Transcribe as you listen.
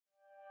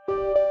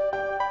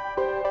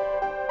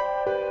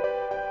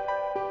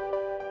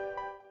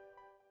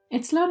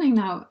It's Learning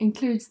now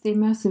includes the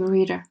Immersive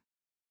Reader.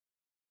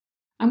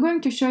 I'm going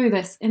to show you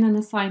this in an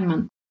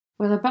assignment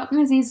where the button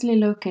is easily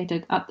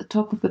located at the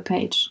top of the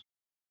page.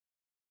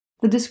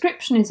 The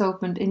description is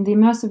opened in the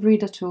Immersive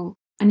Reader tool,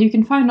 and you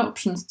can find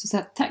options to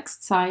set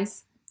text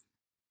size,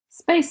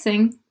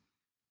 spacing,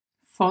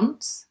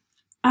 fonts,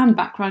 and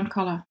background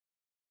color.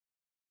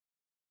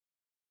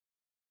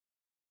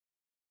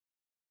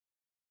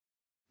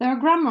 There are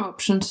grammar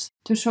options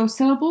to show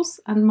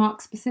syllables and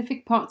mark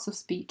specific parts of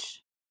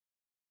speech.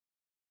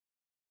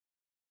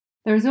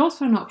 There is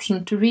also an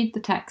option to read the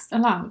text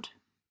aloud.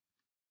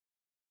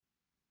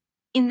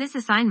 In this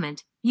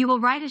assignment, you will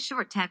write a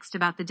short text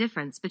about the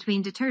difference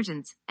between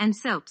detergents and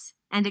soaps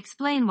and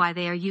explain why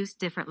they are used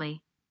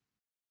differently.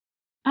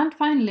 And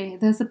finally,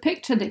 there's a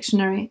picture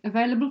dictionary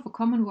available for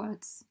common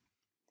words.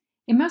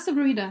 Immersive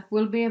Reader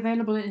will be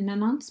available in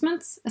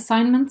announcements,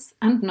 assignments,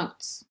 and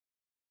notes.